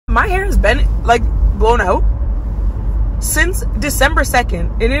My hair has been like blown out since December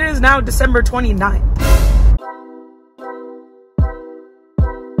 2nd, and it is now December 29th.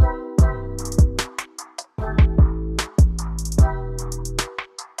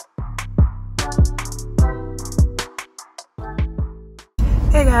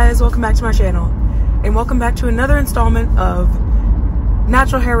 Hey guys, welcome back to my channel, and welcome back to another installment of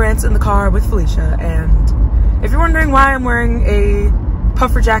Natural Hair Rants in the Car with Felicia. And if you're wondering why I'm wearing a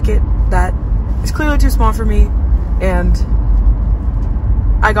puffer jacket that is clearly too small for me, and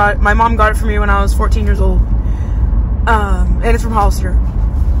my mom got it for me when I was 14 years old, and it's from Hollister.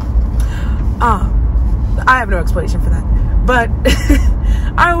 I have no explanation for that, but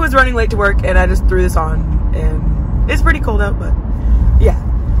I was running late to work and I just threw this on, and it's pretty cold out, but yeah.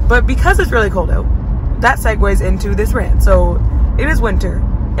 But because it's really cold out, that segues into this rant. So it is winter,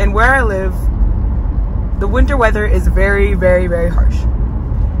 and where I live, the winter weather is very, very, very harsh.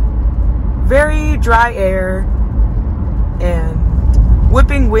 Very dry air and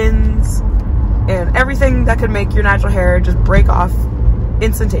whipping winds and everything that could make your natural hair just break off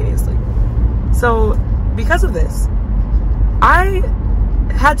instantaneously. So because of this, I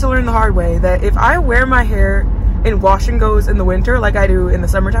had to learn the hard way that if I wear my hair in wash and goes in the winter like I do in the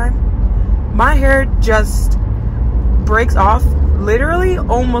summertime, my hair just breaks off literally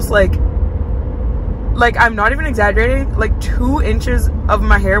almost like I'm not even exaggerating, like 2 inches of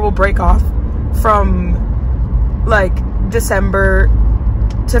my hair will break off from like December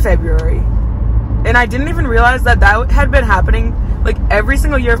to February. And I didn't even realize that that had been happening like every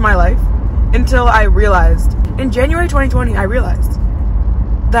single year of my life until I realized in January 2020, I realized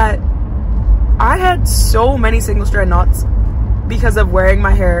that I had so many single strand knots because of wearing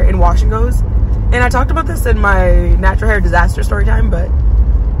my hair in wash and goes. And I talked about this in my natural hair disaster story time, but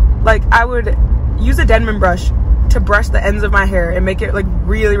like I would use a Denman brush to brush the ends of my hair and make it like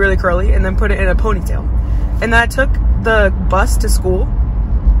really, really curly, and then put it in a ponytail. And then I took the bus to school,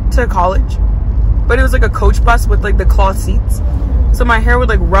 to college, but it was like a coach bus with like the cloth seats. So my hair would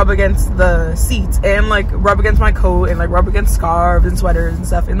like rub against the seats and like rub against my coat and like rub against scarves and sweaters and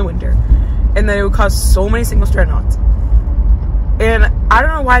stuff in the winter. And then it would cause so many single strand knots. And I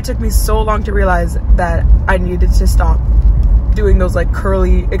don't know why it took me so long to realize that I needed to stop doing those like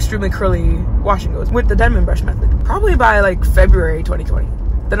curly, extremely curly wash and goes with the Denman brush method. Probably by like February 2020.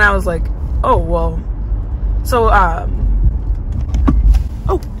 Then I was like, oh, well, so,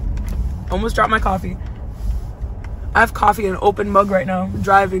 oh, almost dropped my coffee. I have coffee in an open mug right now,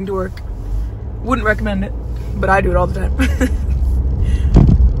 driving to work. Wouldn't recommend it, but I do it all the time.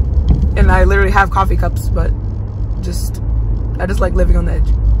 And I literally have coffee cups, but I just like living on the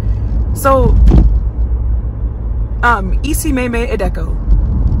edge. So, Isi Meme Edeko,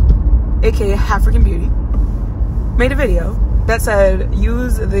 aka African Beauty, made a video that said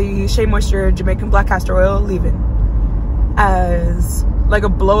use the Shea Moisture Jamaican Black Castor Oil leave-in as like a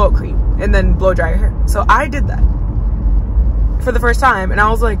blowout cream and then blow dry your hair. So I did that for the first time, and I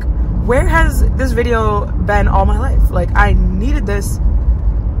was like, where has this video been all my life? Like, I needed this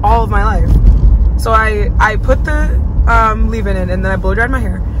all of my life. So I put the leave-in in, and then I blow dried my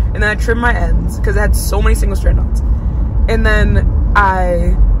hair, and then I trimmed my ends because it had so many single strand knots. And then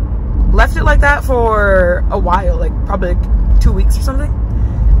I left it like that for a while, like probably like 2 weeks or something.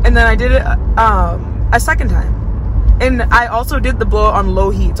 And then I did it a second time. And I also did the blow on low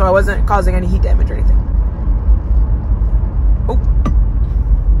heat, so I wasn't causing any heat damage or anything. Oh,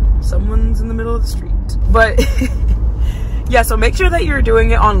 someone's in the middle of the street. But yeah, so make sure that you're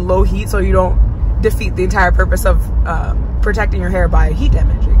doing it on low heat so you don't defeat the entire purpose of protecting your hair by heat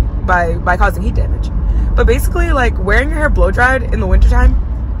damage, by causing heat damage. But basically, like, wearing your hair blow dried in the wintertime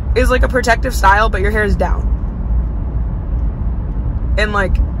is like a protective style, but your hair is down. And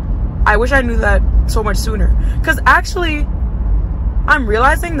like, I wish I knew that so much sooner. Because actually, I'm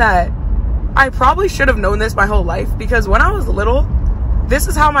realizing that I probably should have known this my whole life, because when I was little, this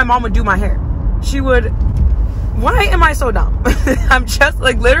is how my mom would do my hair. She would, why am I so dumb? I'm just,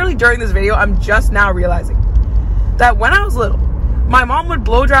 like, literally during this video, I'm just now realizing that when I was little, my mom would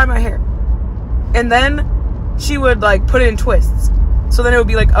blow dry my hair. And then she would like put it in twists. So then it would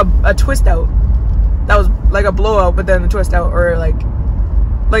be like a twist out. That was like a blowout, but then a twist out. Or like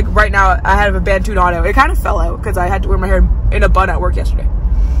right now I have a Bantu knot out. It kind of fell out because I had to wear my hair in a bun at work yesterday.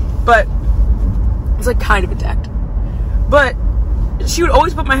 But it's like kind of intact. But she would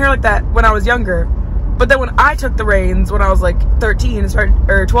always put my hair like that when I was younger. But then when I took the reins when I was like 13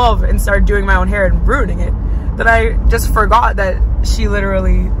 or 12 and started doing my own hair and ruining it, that I just forgot that she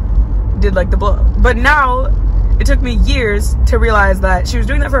literally did like the blow. But now it took me years to realize that she was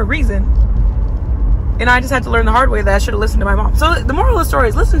doing that for a reason, And I just had to learn the hard way that I should have listened to my mom. So the moral of the story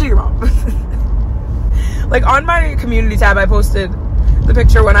is listen to your mom. Like on my community tab, I posted the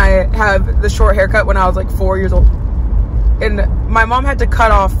picture when I have the short haircut when I was like 4 years old. And my mom had to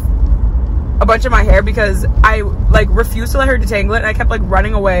cut off a bunch of my hair because I like refused to let her detangle it. And I kept like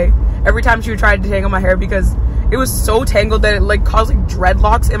running away every time she would try to detangle my hair because it was so tangled that it like caused like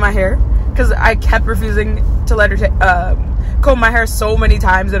dreadlocks in my hair. Because I kept refusing to let her comb my hair so many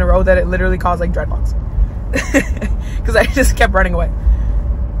times in a row that it literally caused like dreadlocks. Because I just kept running away.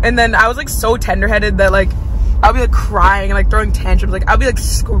 And then I was like so tender-headed that like I'll be like crying and like throwing tantrums. Like I'll be like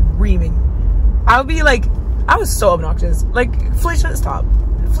screaming. I'll be like, I was so obnoxious. Like, Felicia, stop.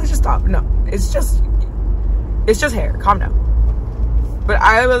 Felicia, stop. No, it's just hair. Calm down. But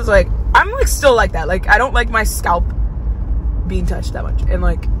I was like, I'm like still like that. Like I don't like my scalp being touched that much. And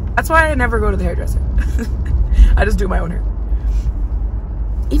like that's why I never go to the hairdresser. I just do my own hair.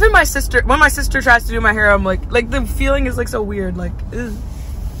 Even my sister, when my sister tries to do my hair, I'm like the feeling is like so weird, like, ugh.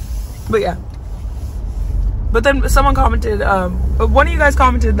 But yeah. But then someone commented, one of you guys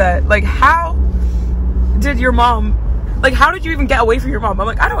commented that, like, how did your mom, like, how did you even get away from your mom? I'm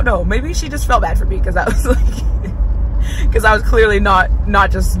like, I don't know. Maybe she just felt bad for me because I was like, because I was clearly not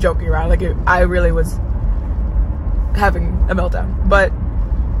just joking around. Like, I really was having a meltdown. But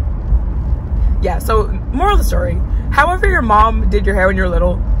yeah, so moral of the story, however your mom did your hair when you were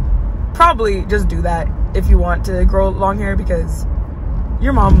little, probably just do that if you want to grow long hair, because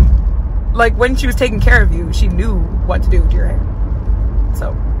your mom, like when she was taking care of you, she knew what to do to your hair.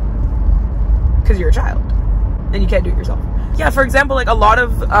 So, because you're a child and you can't do it yourself. Yeah, for example, like a lot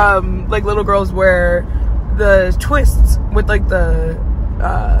of like little girls wear the twists with like the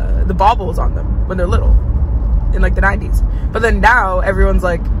baubles on them when they're little in like the 90s. But then now everyone's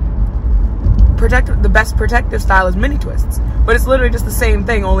like, the best protective style is mini twists, but it's literally just the same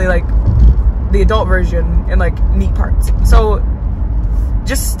thing, only like the adult version and like neat parts. So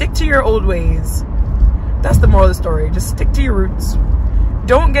just stick to your old ways. That's the moral of the story. Just stick to your roots.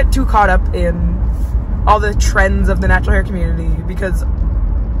 Don't get too caught up in all the trends of the natural hair community, because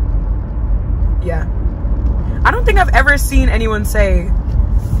yeah, I don't think I've ever seen anyone say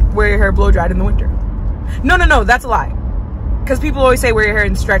wear your hair blow dried in the winter. No, that's a lie. Because people always say wear your hair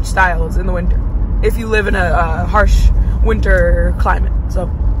in stretch styles in the winter if you live in a harsh winter climate. So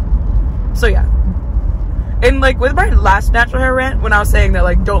yeah. And like with my last natural hair rant, when I was saying that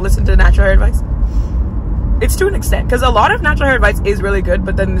like don't listen to natural hair advice, it's to an extent, because a lot of natural hair advice is really good,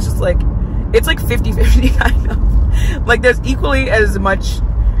 but then it's just like, it's like 50-50 kind of. Like there's equally as much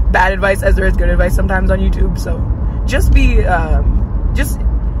bad advice as there is good advice sometimes on YouTube. So just be just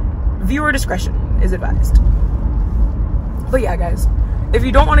viewer discretion is advised. But yeah, guys, if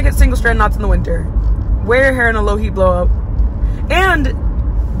you don't want to get single strand knots in the winter, wear your hair in a low heat blowout. And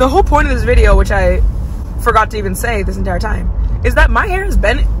the whole point of this video, which I forgot to even say this entire time, is that my hair has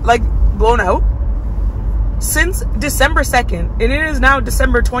been like blown out since December 2nd, and it is now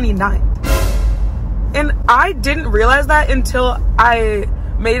December 29th. And I didn't realize that until I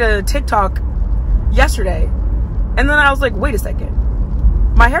made a TikTok yesterday. And then I was like, wait a second.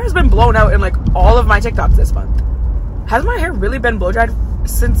 My hair has been blown out in like all of my TikToks this month. Has my hair really been blow dried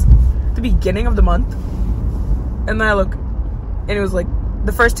since the beginning of the month? And then I look, and it was like,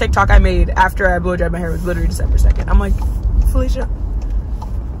 the first TikTok I made after I blow dried my hair was literally December 2nd. I'm like, Felicia,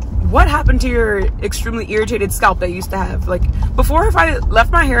 what happened to your extremely irritated scalp that you used to have? Like, before, if I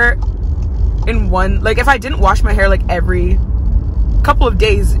left my hair in one, like if I didn't wash my hair like every couple of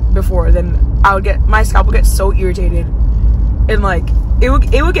days before, then I would get, my scalp would get so irritated, and like it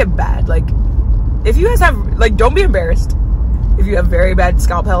would get bad. Like, if you guys have, like, don't be embarrassed if you have very bad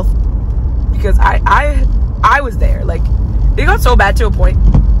scalp health, because I was there. Like, it got so bad to a point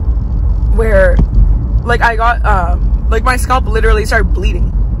where like I got like my scalp literally started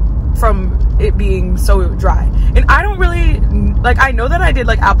bleeding from it being so dry. And I don't really, like, I know that I did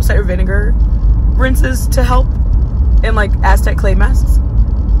like apple cider vinegar rinses to help, and like Aztec clay masks,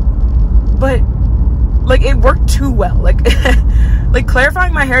 but like it worked too well. Like like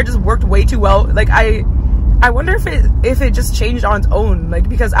clarifying my hair just worked way too well. Like I wonder if it just changed on its own, like,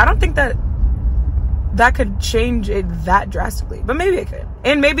 because I don't think that could change it that drastically, but maybe it could.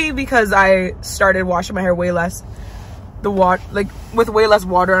 And maybe because I started washing my hair way less, like with way less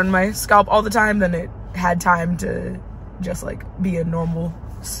water on my scalp all the time, then it had time to just like be a normal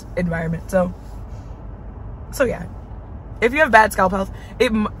environment. So yeah, if you have bad scalp health,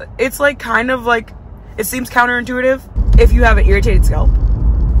 it's like kind of like, it seems counterintuitive if you have an irritated scalp,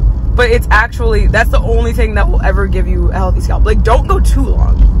 but it's actually, that's the only thing that will ever give you a healthy scalp. Like, don't go too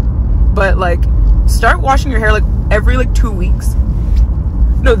long, but like start washing your hair like every like 2 weeks.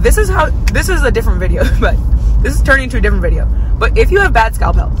 No, this is a different video, but this is turning into a different video. But if you have bad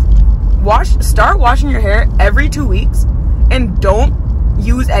scalp health, start washing your hair every 2 weeks and don't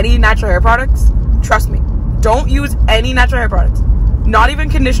use any natural hair products. Trust me, don't use any natural hair products. Not even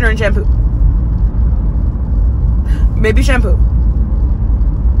conditioner and shampoo. Maybe shampoo.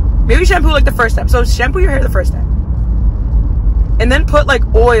 Maybe shampoo like the first step. So shampoo your hair the first step. And then put like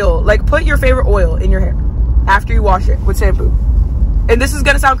oil, like put your favorite oil in your hair after you wash it with shampoo. And this is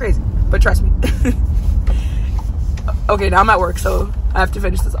gonna sound crazy, but trust me. Okay, now I'm at work, so I have to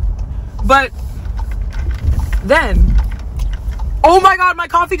finish this up. But then, oh my god, my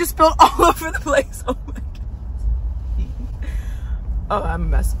coffee just spilled all over the place. Oh my god. Oh, I'm a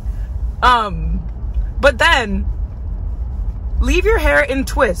mess. But then leave your hair in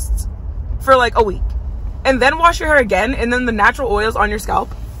twists for like a week. And then wash your hair again, and then the natural oils on your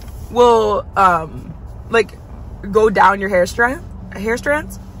scalp will like go down your hair strands.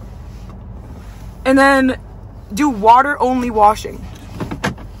 And then do water only washing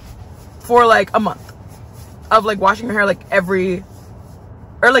for like a month of like washing your hair like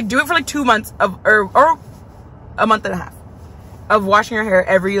or like do it for like 2 months or a month and a half of washing your hair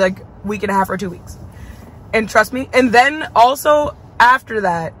every like week and a half or 2 weeks. And trust me. And then also after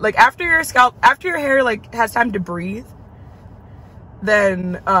that, like after your hair like has time to breathe,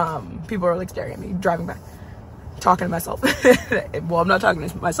 then people are like staring at me driving by, talking to myself. Well, I'm not talking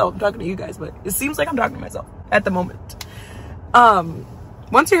to myself, I'm talking to you guys, but it seems like I'm talking to myself at the moment.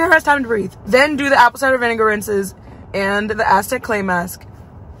 Once your hair has time to breathe, then do the apple cider vinegar rinses and the Aztec clay mask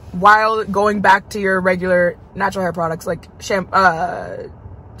while going back to your regular natural hair products like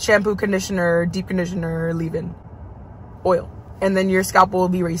shampoo, conditioner, deep conditioner, leave-in, oil. And then your scalp will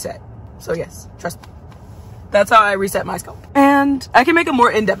be reset. So yes, trust me. That's how I reset my scalp. And I can make a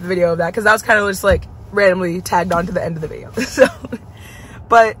more in-depth video of that because that was kind of just like randomly tagged on to the end of the video. So,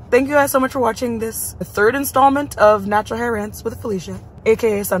 but thank you guys so much for watching this third installment of Natural Hair Rants with Felicia,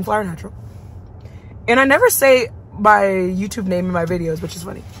 aka Sunflower Natural. And I never say my YouTube name in my videos, which is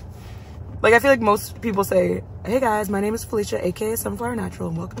funny. Like I feel like most people say, hey guys, my name is Felicia, aka Sunflower Natural,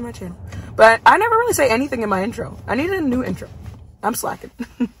 and welcome to my channel. But I never really say anything in my intro. I need a new intro. I'm slacking.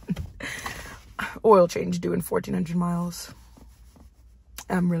 Oil change due in 1,400 miles.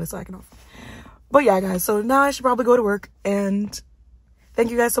 I'm really slacking off. But yeah, guys, so now I should probably go to work. And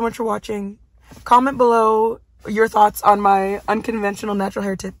thank you guys so much for watching. Comment below your thoughts on my unconventional natural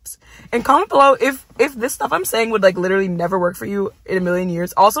hair tips. And comment below if this stuff I'm saying would like literally never work for you in a million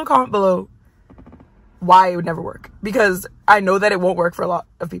years. Also comment below why it would never work. Because I know that it won't work for a lot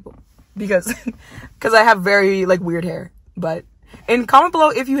of people. Because I have very like weird hair. But and comment below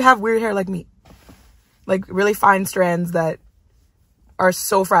if you have weird hair like me. Like really fine strands that are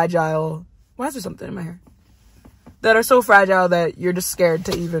so fragile. Why is there something in my hair? That are so fragile that you're just scared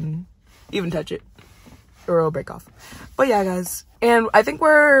to even touch it. Or it'll break off. But yeah, guys. And I think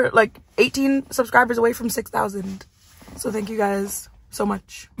we're like 18 subscribers away from 6,000. So thank you guys so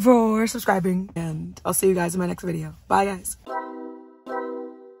much for subscribing. And I'll see you guys in my next video. Bye, guys.